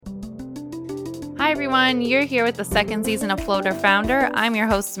Hi everyone, you're here with the second season of Floater Founder. I'm your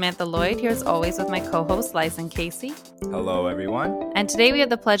host Samantha Lloyd, here as always with my co-host Lyson Casey. Hello everyone. And today we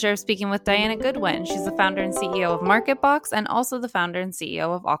have the pleasure of speaking with Diana Goodwin. She's the founder and CEO of MarketBox and also the founder and CEO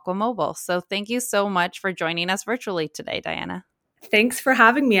of Aqua Mobile. So thank you so much for joining us virtually today, Diana. Thanks for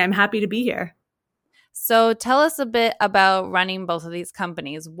having me. I'm happy to be here. So tell us a bit about running both of these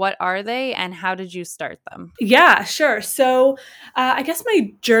companies. What are they and how did you start them? Yeah, sure. So I guess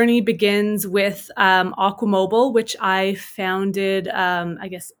my journey begins with Aqua Mobile, which I founded,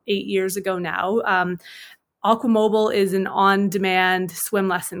 8 years ago now. Aqua Mobile is an on-demand swim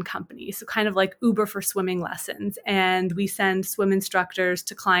lesson company, so kind of like Uber for swimming lessons. And we send swim instructors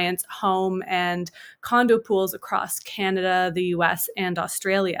to clients' home and condo pools across Canada, the US, and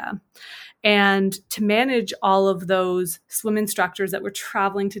Australia. And to manage all of those swim instructors that were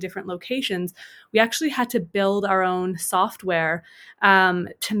traveling to different locations, we actually had to build our own software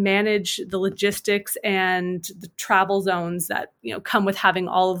to manage the logistics and the travel zones that come with having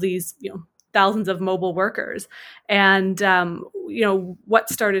all of these thousands of mobile workers. And what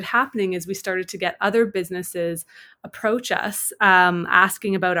started happening is we started to get other businesses approach us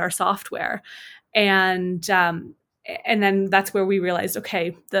asking about our software, and then that's where we realized,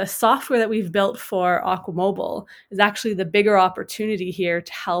 okay, the software that we've built for Aqua Mobile is actually the bigger opportunity here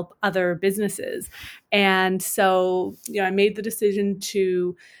to help other businesses. And so, I made the decision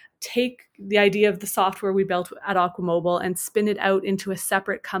to take the idea of the software we built at Aqua Mobile and spin it out into a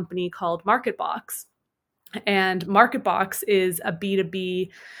separate company called MarketBox. And MarketBox is a B2B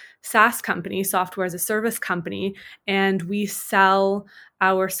SaaS company, software as a service company, and we sell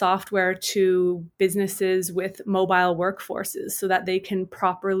our software to businesses with mobile workforces so that they can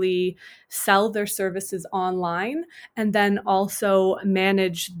properly sell their services online and then also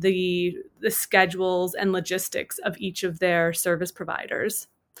manage the schedules and logistics of each of their service providers.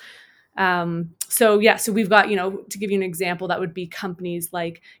 So we've got, to give you an example, that would be companies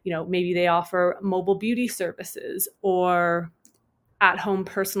like, maybe they offer mobile beauty services or at-home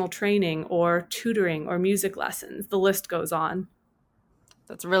personal training or tutoring or music lessons. The list goes on.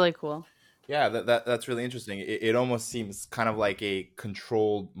 That's really cool. Yeah, that's really interesting. It almost seems kind of like a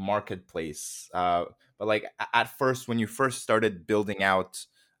controlled marketplace. But like at first, when you first started building out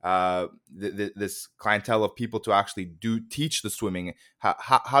this clientele of people to actually teach the swimming,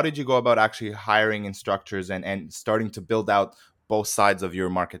 how did you go about actually hiring instructors and starting to build out both sides of your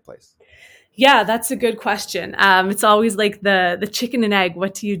marketplace? Yeah, that's a good question. It's always like the chicken and egg.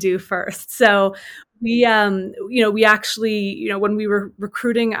 What do you do first? So we actually, when we were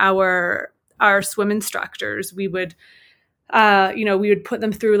recruiting our swim instructors, we would put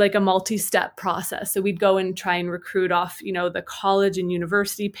them through like a multi-step process. So we'd go and try and recruit off, the college and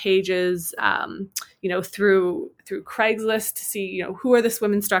university pages, through Craigslist to see, who are the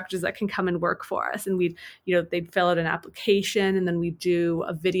swim instructors that can come and work for us. And they'd fill out an application and then we'd do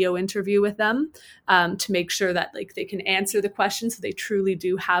a video interview with them to make sure that like they can answer the questions. So they truly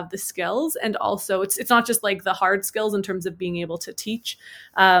do have the skills. And also it's not just like the hard skills in terms of being able to teach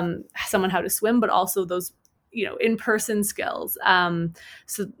someone how to swim, but also those in-person skills.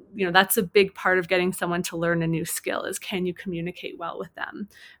 So that's a big part of getting someone to learn a new skill is, can you communicate well with them?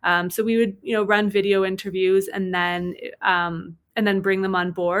 So we would, run video interviews and then bring them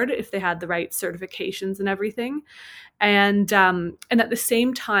on board if they had the right certifications and everything. And at the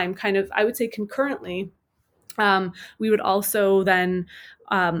same time, kind of, I would say concurrently, we would also then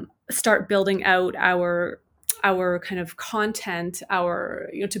start building out our kind of content,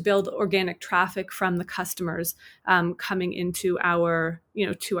 to build organic traffic from the customers coming into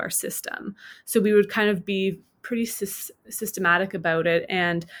to our system. So we would kind of be pretty systematic about it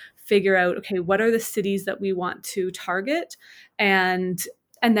and figure out, okay, what are the cities that we want to target, and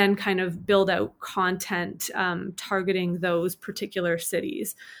then kind of build out content targeting those particular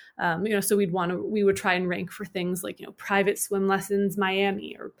cities. So we would try and rank for things like, private swim lessons,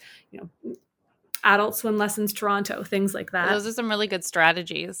 Miami, or, adult swim lessons, Toronto, things like that. Those are some really good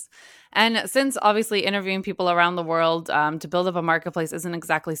strategies. And since obviously interviewing people around the world to build up a marketplace isn't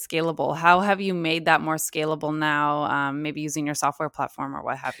exactly scalable, how have you made that more scalable now, maybe using your software platform or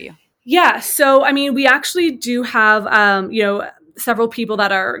what have you? Yeah. So, I mean, we actually do have, several people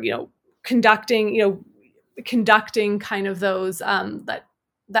that are, conducting kind of those,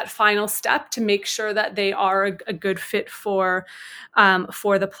 that final step to make sure that they are a good fit for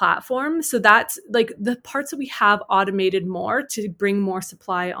the platform. So that's like the parts that we have automated more to bring more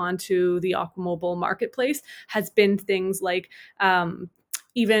supply onto the Aqua Mobile marketplace has been things like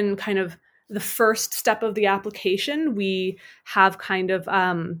even kind of the first step of the application. We have kind of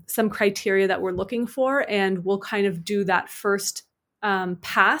some criteria that we're looking for, and we'll kind of do that first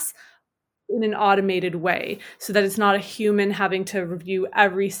pass in an automated way so that it's not a human having to review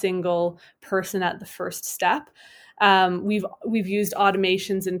every single person at the first step. We've used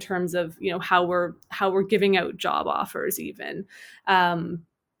automations in terms of, you know, how we're giving out job offers, even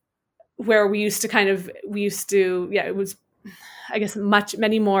where we used to, yeah, it was, I guess,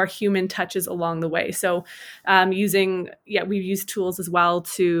 many more human touches along the way. So we've used tools as well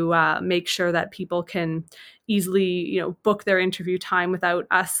to make sure that people can easily, you know, book their interview time without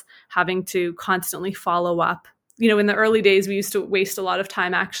us having to constantly follow up. You know, in the early days, we used to waste a lot of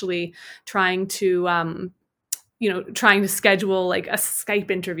time actually trying to schedule like a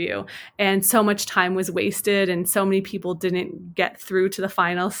Skype interview, and so much time was wasted and so many people didn't get through to the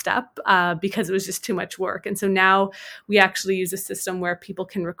final step because it was just too much work. And so now we actually use a system where people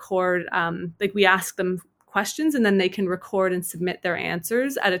can record, like we ask them questions and then they can record and submit their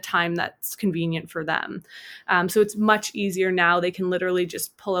answers at a time that's convenient for them. So it's much easier now. They can literally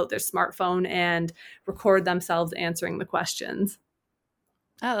just pull out their smartphone and record themselves answering the questions.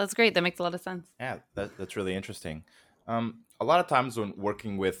 Oh, that's great. That makes a lot of sense. Yeah, that's really interesting. A lot of times when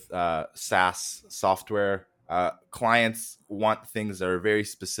working with SaaS software, clients want things that are very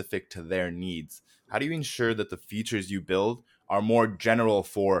specific to their needs. How do you ensure that the features you build are more general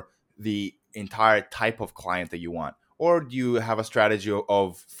for the entire type of client that you want? Or do you have a strategy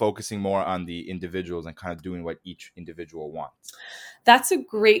of focusing more on the individuals and kind of doing what each individual wants? That's a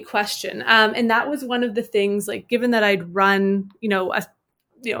great question. And that was one of the things, like, given that I'd run,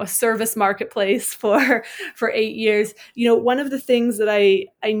 a service marketplace for 8 years, one of the things that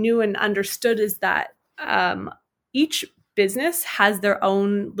I knew and understood is that each business has their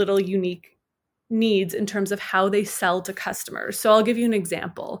own little unique needs in terms of how they sell to customers. So I'll give you an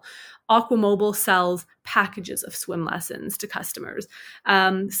example. Aquamobile sells packages of swim lessons to customers.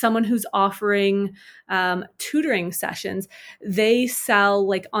 Someone who's offering tutoring sessions, they sell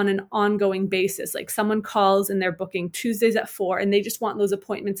like on an ongoing basis. Like someone calls and they're booking Tuesdays at 4 and they just want those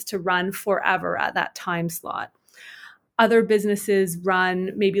appointments to run forever at that time slot. Other businesses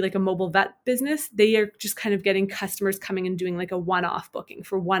run maybe like a mobile vet business. They are just kind of getting customers coming and doing like a one-off booking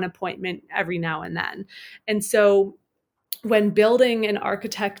for one appointment every now and then. And so when building and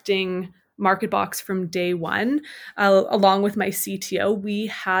architecting MarketBox from day one, along with my CTO, we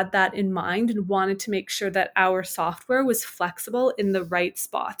had that in mind and wanted to make sure that our software was flexible in the right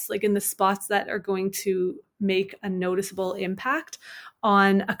spots, like in the spots that are going to make a noticeable impact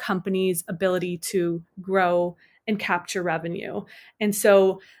on a company's ability to grow and capture revenue. And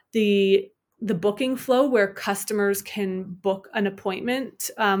so the booking flow where customers can book an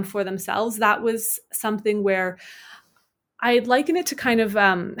appointment for themselves, that was something where I'd liken it to kind of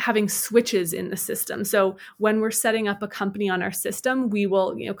having switches in the system. So when we're setting up a company on our system, we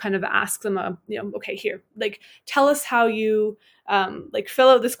will, kind of ask them, okay, here, like, tell us how you fill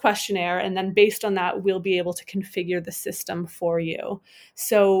out this questionnaire. And then based on that, we'll be able to configure the system for you.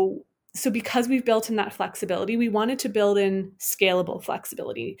 So because we've built in that flexibility, we wanted to build in scalable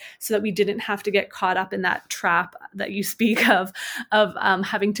flexibility so that we didn't have to get caught up in that trap that you speak of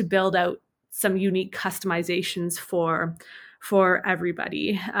having to build out some unique customizations for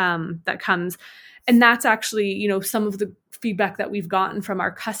everybody that comes. And that's actually, some of the feedback that we've gotten from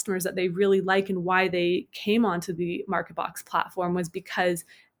our customers that they really like, and why they came onto the MarketBox platform was because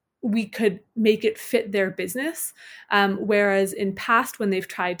we could make it fit their business. Whereas in past, when they've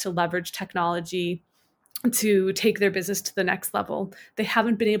tried to leverage technology to take their business to the next level, they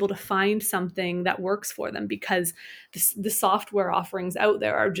haven't been able to find something that works for them because the software offerings out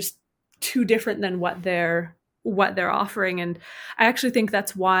there are just too different than what they're offering. And I actually think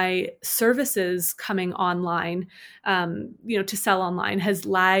that's why services coming online, to sell online, has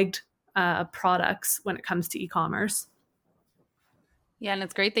lagged products when it comes to e-commerce. Yeah, and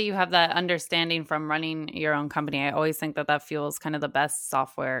it's great that you have that understanding from running your own company. I always think that fuels kind of the best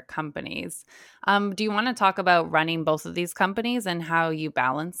software companies. Do you want to talk about running both of these companies and how you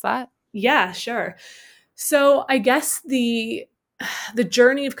balance that? Yeah, sure. So I guess the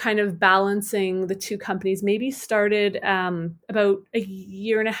journey of kind of balancing the two companies maybe started about a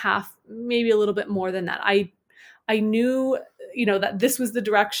year and a half, maybe a little bit more than that. I knew, that this was the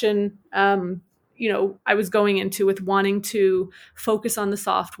direction, I was going into, with wanting to focus on the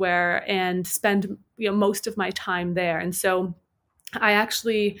software and spend, most of my time there. And so I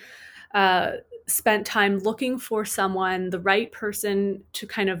actually spent time looking for someone, the right person to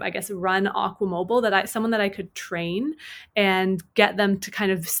kind of, I guess, run Aquamobile, someone that I could train and get them to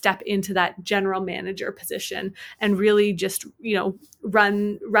kind of step into that general manager position and really just,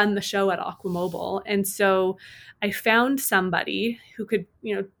 run the show at Aquamobile. And so I found somebody who could,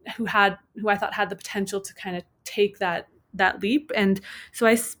 who I thought had the potential to kind of take that leap. And so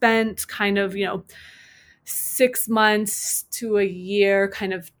I spent kind of, 6 months to a year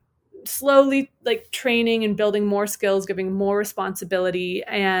kind of slowly like training and building more skills, giving more responsibility,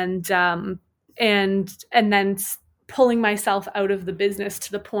 and then pulling myself out of the business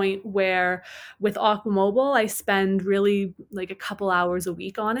to the point where with Aqua Mobile, I spend really like a couple hours a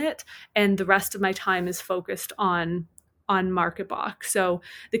week on it. And the rest of my time is focused on MarketBox. So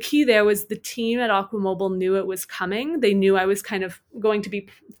the key there was the team at Aqua Mobile knew it was coming. They knew I was kind of going to be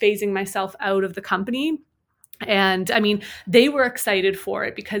phasing myself out of the company. And I mean, they were excited for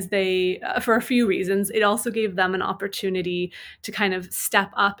it because for a few reasons. It also gave them an opportunity to kind of step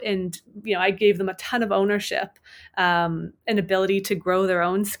up, and I gave them a ton of ownership, and ability to grow their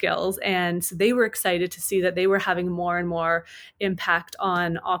own skills. And so they were excited to see that they were having more and more impact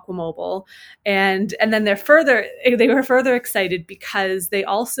on Aqua Mobile. And then they were further excited because they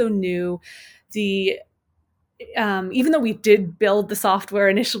also knew even though we did build the software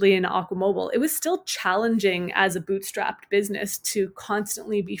initially in Aqua Mobile, it was still challenging as a bootstrapped business to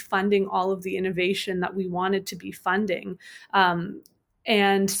constantly be funding all of the innovation that we wanted to be funding.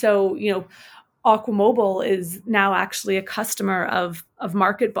 And so, Aqua Mobile is now actually a customer of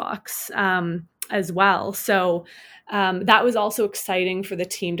MarketBox as well. So that was also exciting for the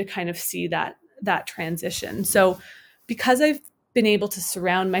team to kind of see that transition. So because I've been able to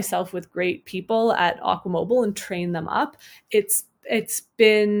surround myself with great people at Aqua Mobile and train them up, it's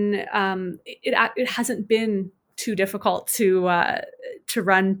been it hasn't been too difficult to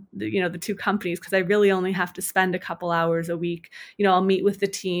run the two companies, because I really only have to spend a couple hours a week. I'll meet with the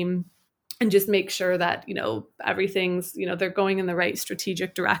team and just make sure that everything's they're going in the right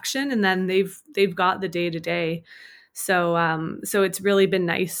strategic direction, and then they've got the day to day. So it's really been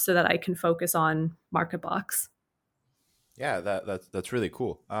nice so that I can focus on MarketBox. Yeah, that's really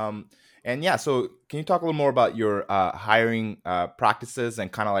cool. And yeah, so can you talk a little more about your hiring practices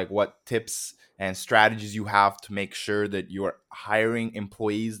and kind of like what tips and strategies you have to make sure that you're hiring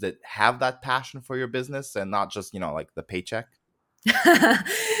employees that have that passion for your business and not just, like the paycheck?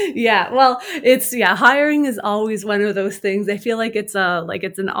 Yeah, well, hiring is always one of those things. I feel like it's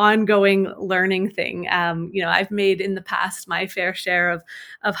an ongoing learning thing. I've made in the past my fair share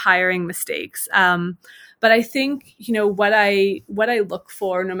of hiring mistakes. But I think, what I look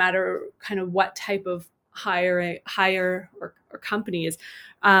for, no matter kind of what type of hire or company is,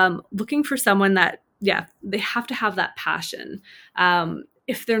 looking for someone that, they have to have that passion.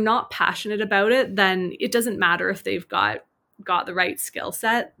 If they're not passionate about it, then it doesn't matter if they've got the right skill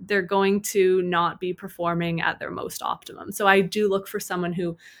set, they're going to not be performing at their most optimum. So I do look for someone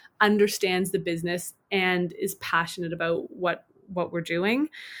who understands the business and is passionate about what we're doing.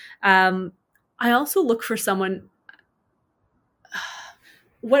 I also look for someone,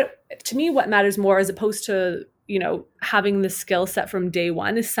 what matters more as opposed to, having the skill set from day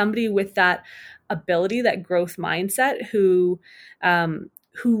one, is somebody with that ability, that growth mindset, who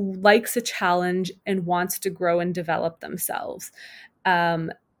likes a challenge and wants to grow and develop themselves.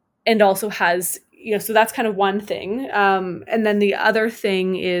 And also has, so that's kind of one thing. And then the other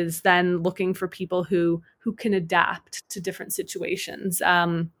thing is then looking for people who can adapt to different situations.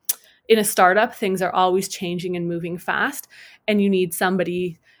 In a startup, things are always changing and moving fast, and you need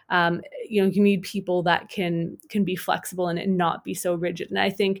somebody, you need people that can be flexible and not be so rigid. And I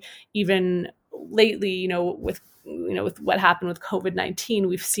think even lately, with what happened with COVID-19,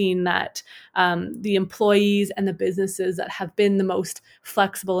 we've seen that the employees and the businesses that have been the most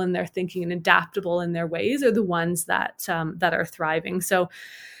flexible in their thinking and adaptable in their ways are the ones that are thriving. So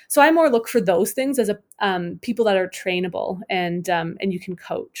I more look for those things as people that are trainable and you can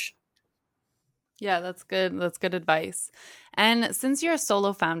coach. Yeah, that's good. That's good advice. And since you're a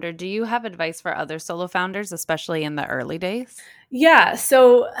solo founder, do you have advice for other solo founders, especially in the early days? Yeah,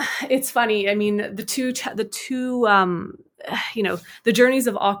 so it's funny. I mean, the two the journeys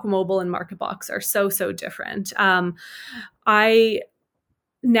of Aqua Mobile and MarketBox are so different. I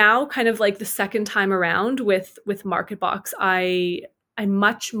now kind of like the second time around with MarketBox, I'm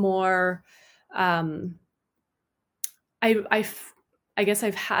much more. I guess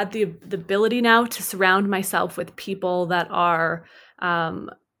I've had the ability now to surround myself with people that are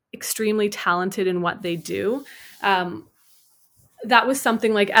extremely talented in what they do. That was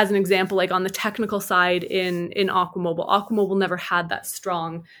something like, as an example, like on the technical side in Aqua Mobile. Aqua Mobile never had that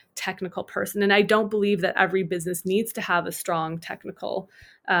strong technical person. And I don't believe that every business needs to have a strong technical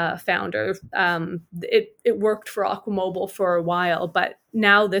founder. It worked for Aqua Mobile for a while, but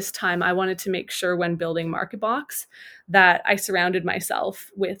now this time I wanted to make sure when building MarketBox that I surrounded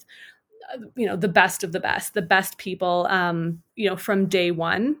myself with, the best of the best people, from day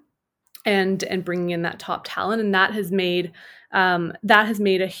one. and bringing in that top talent. And that has made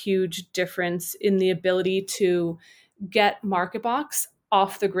a huge difference in the ability to get MarketBox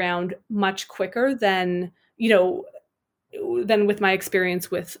off the ground much quicker than, than with my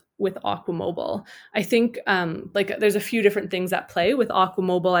experience with Aqua Mobile. I think like there's a few different things at play. With Aqua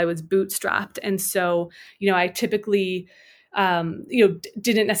Mobile, I was bootstrapped, and so I typically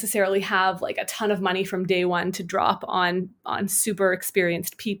didn't necessarily have like a ton of money from day one to drop on super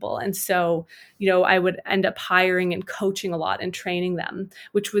experienced people, and so I would end up hiring and coaching a lot and training them,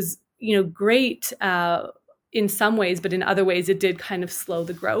 which was great. In some ways, but in other ways, it did kind of slow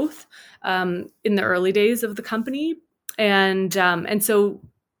the growth in the early days of the company. And so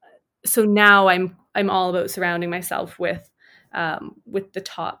now I'm all about surrounding myself with the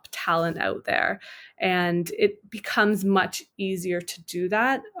top talent out there, and it becomes much easier to do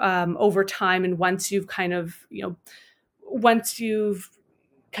that over time. And once you've kind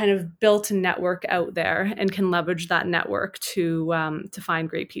of built a network out there and can leverage that network to find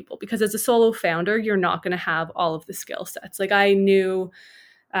great people, because as a solo founder, you're not going to have all of the skill sets. Like I knew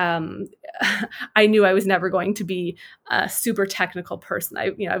I was never going to be a super technical person.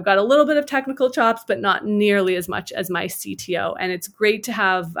 I've got a little bit of technical chops, but not nearly as much as my CTO. And it's great to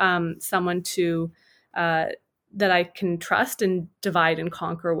have someone that I can trust and divide and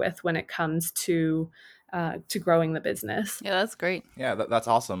conquer with when it comes to growing the business. Yeah, that's great. Yeah, that's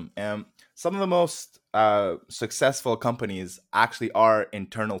awesome. Some of the most successful companies actually are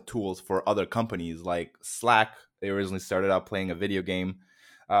internal tools for other companies, like Slack. They originally started out playing a video game.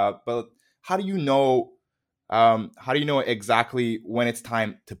 But how do you know exactly when it's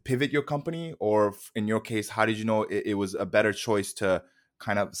time to pivot your company? Or in your case, how did you know it was a better choice to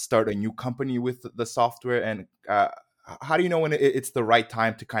kind of start a new company with the software? And how do you know when it's the right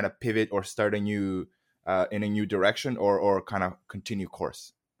time to kind of pivot or start in a new direction, or kind of continue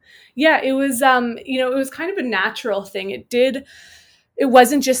course? Yeah, it was it was kind of a natural thing. It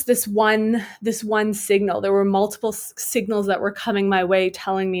wasn't just this one signal. There were multiple signals that were coming my way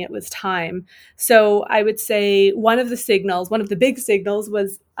telling me it was time. So I would say one of the big signals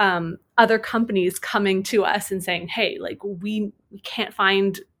was other companies coming to us and saying, hey, like we can't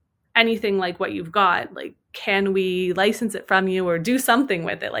find anything like what you've got. Like, can we license it from you or do something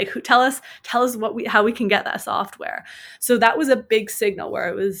with it? Like, tell us how we can get that software. So that was a big signal where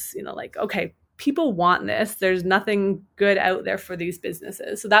it was, like, okay, people want this. There's nothing good out there for these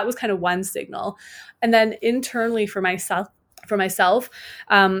businesses. So that was kind of one signal. And then internally for myself,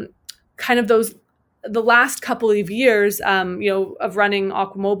 kind of the last couple of years, of running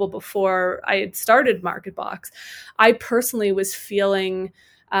Aqua Mobile before I had started MarketBox, I personally was feeling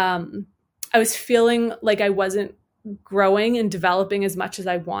like I wasn't growing and developing as much as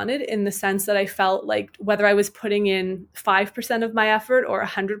I wanted, in the sense that I felt like whether I was putting in 5% of my effort or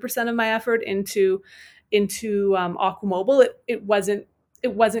 100% of my effort into Aqua Mobile, it wasn't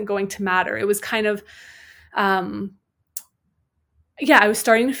going to matter. It was kind of, I was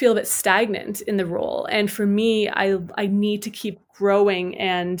starting to feel a bit stagnant in the role. And for me, I need to keep growing.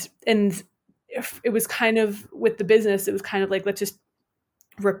 And it was kind of, with the business, it was kind of like, let's just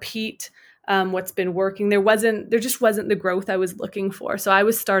repeat what's been working. There just wasn't the growth I was looking for. So I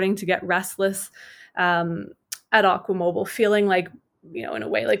was starting to get restless at Aqua Mobile, feeling like, in a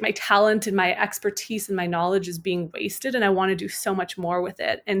way, like my talent and my expertise and my knowledge is being wasted, and I want to do so much more with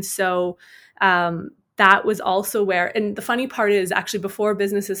it. And so that was also where, and the funny part is, actually, before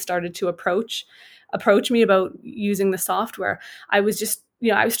businesses started to approach me about using the software, I was just,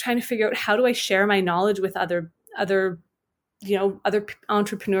 I was trying to figure out, how do I share my knowledge with other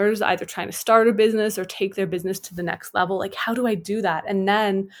entrepreneurs, either trying to start a business or take their business to the next level. Like, how do I do that? And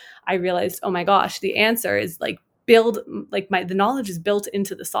then I realized, oh my gosh, the answer is like the knowledge is built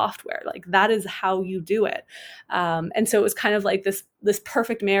into the software. Like, that is how you do it. And so it was kind of like this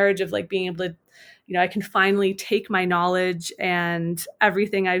perfect marriage of like being able to, I can finally take my knowledge and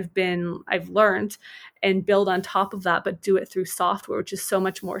everything I've learned and build on top of that, but do it through software, which is so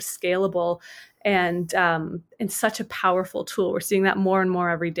much more scalable and such a powerful tool. We're seeing that more and more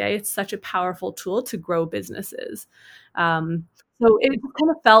every day. It's such a powerful tool to grow businesses. So it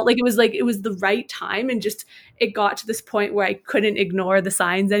kind of felt like it was the right time, and just it got to this point where I couldn't ignore the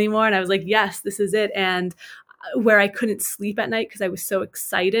signs anymore, and I was like, yes, this is it. And where I couldn't sleep at night because I was so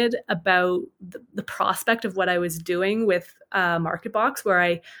excited about the prospect of what I was doing with MarketBox,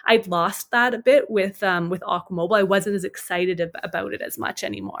 where I'd lost that a bit with Aqua Mobile. I wasn't as excited about it as much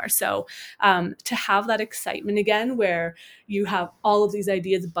anymore. So to have that excitement again, where you have all of these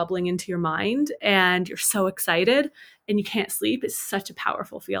ideas bubbling into your mind and you're so excited and you can't sleep, is such a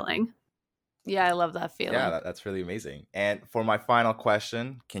powerful feeling. Yeah, I love that feeling. Yeah, that's really amazing. And for my final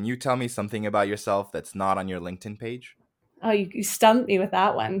question, can you tell me something about yourself that's not on your LinkedIn page? Oh, you stumped me with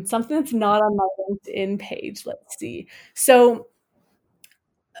that one. Something that's not on my LinkedIn page. Let's see. So,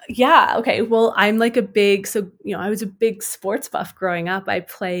 yeah, okay. Well, I'm like I was a big sports buff growing up. I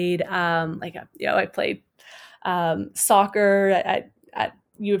played, I played soccer at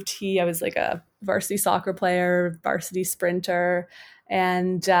U of T. I was like a varsity soccer player, varsity sprinter,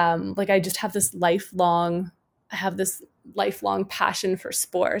 and I just have I have this lifelong passion for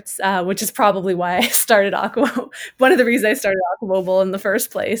sports, which is probably why I started Aqua. One of the reasons I started Aqua Mobile in the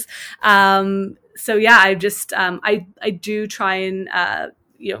first place. So yeah, I just I do try and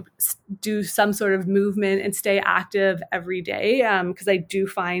do some sort of movement and stay active every day, because I do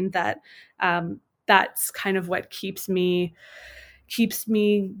find that that's kind of what keeps me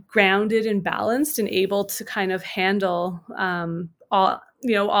grounded and balanced and able to kind of handle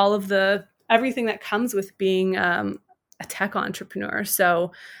all of the everything that comes with being a tech entrepreneur.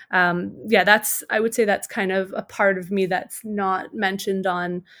 So I would say that's kind of a part of me that's not mentioned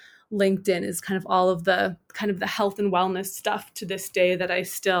on LinkedIn, is kind of all of the health and wellness stuff to this day that I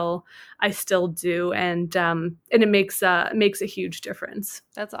still do, and it makes a huge difference.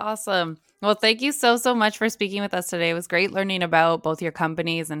 That's awesome. Well, thank you so much for speaking with us today. It was great learning about both your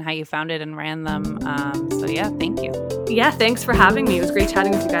companies and how you founded and ran them. So yeah, thank you. Yeah, thanks for having me. It was great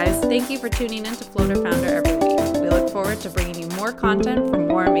chatting with you guys. Thank you for tuning in to Floater Founder every week. We look forward to bringing you more content from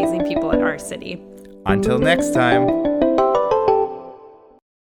more amazing people at our city. Until next time.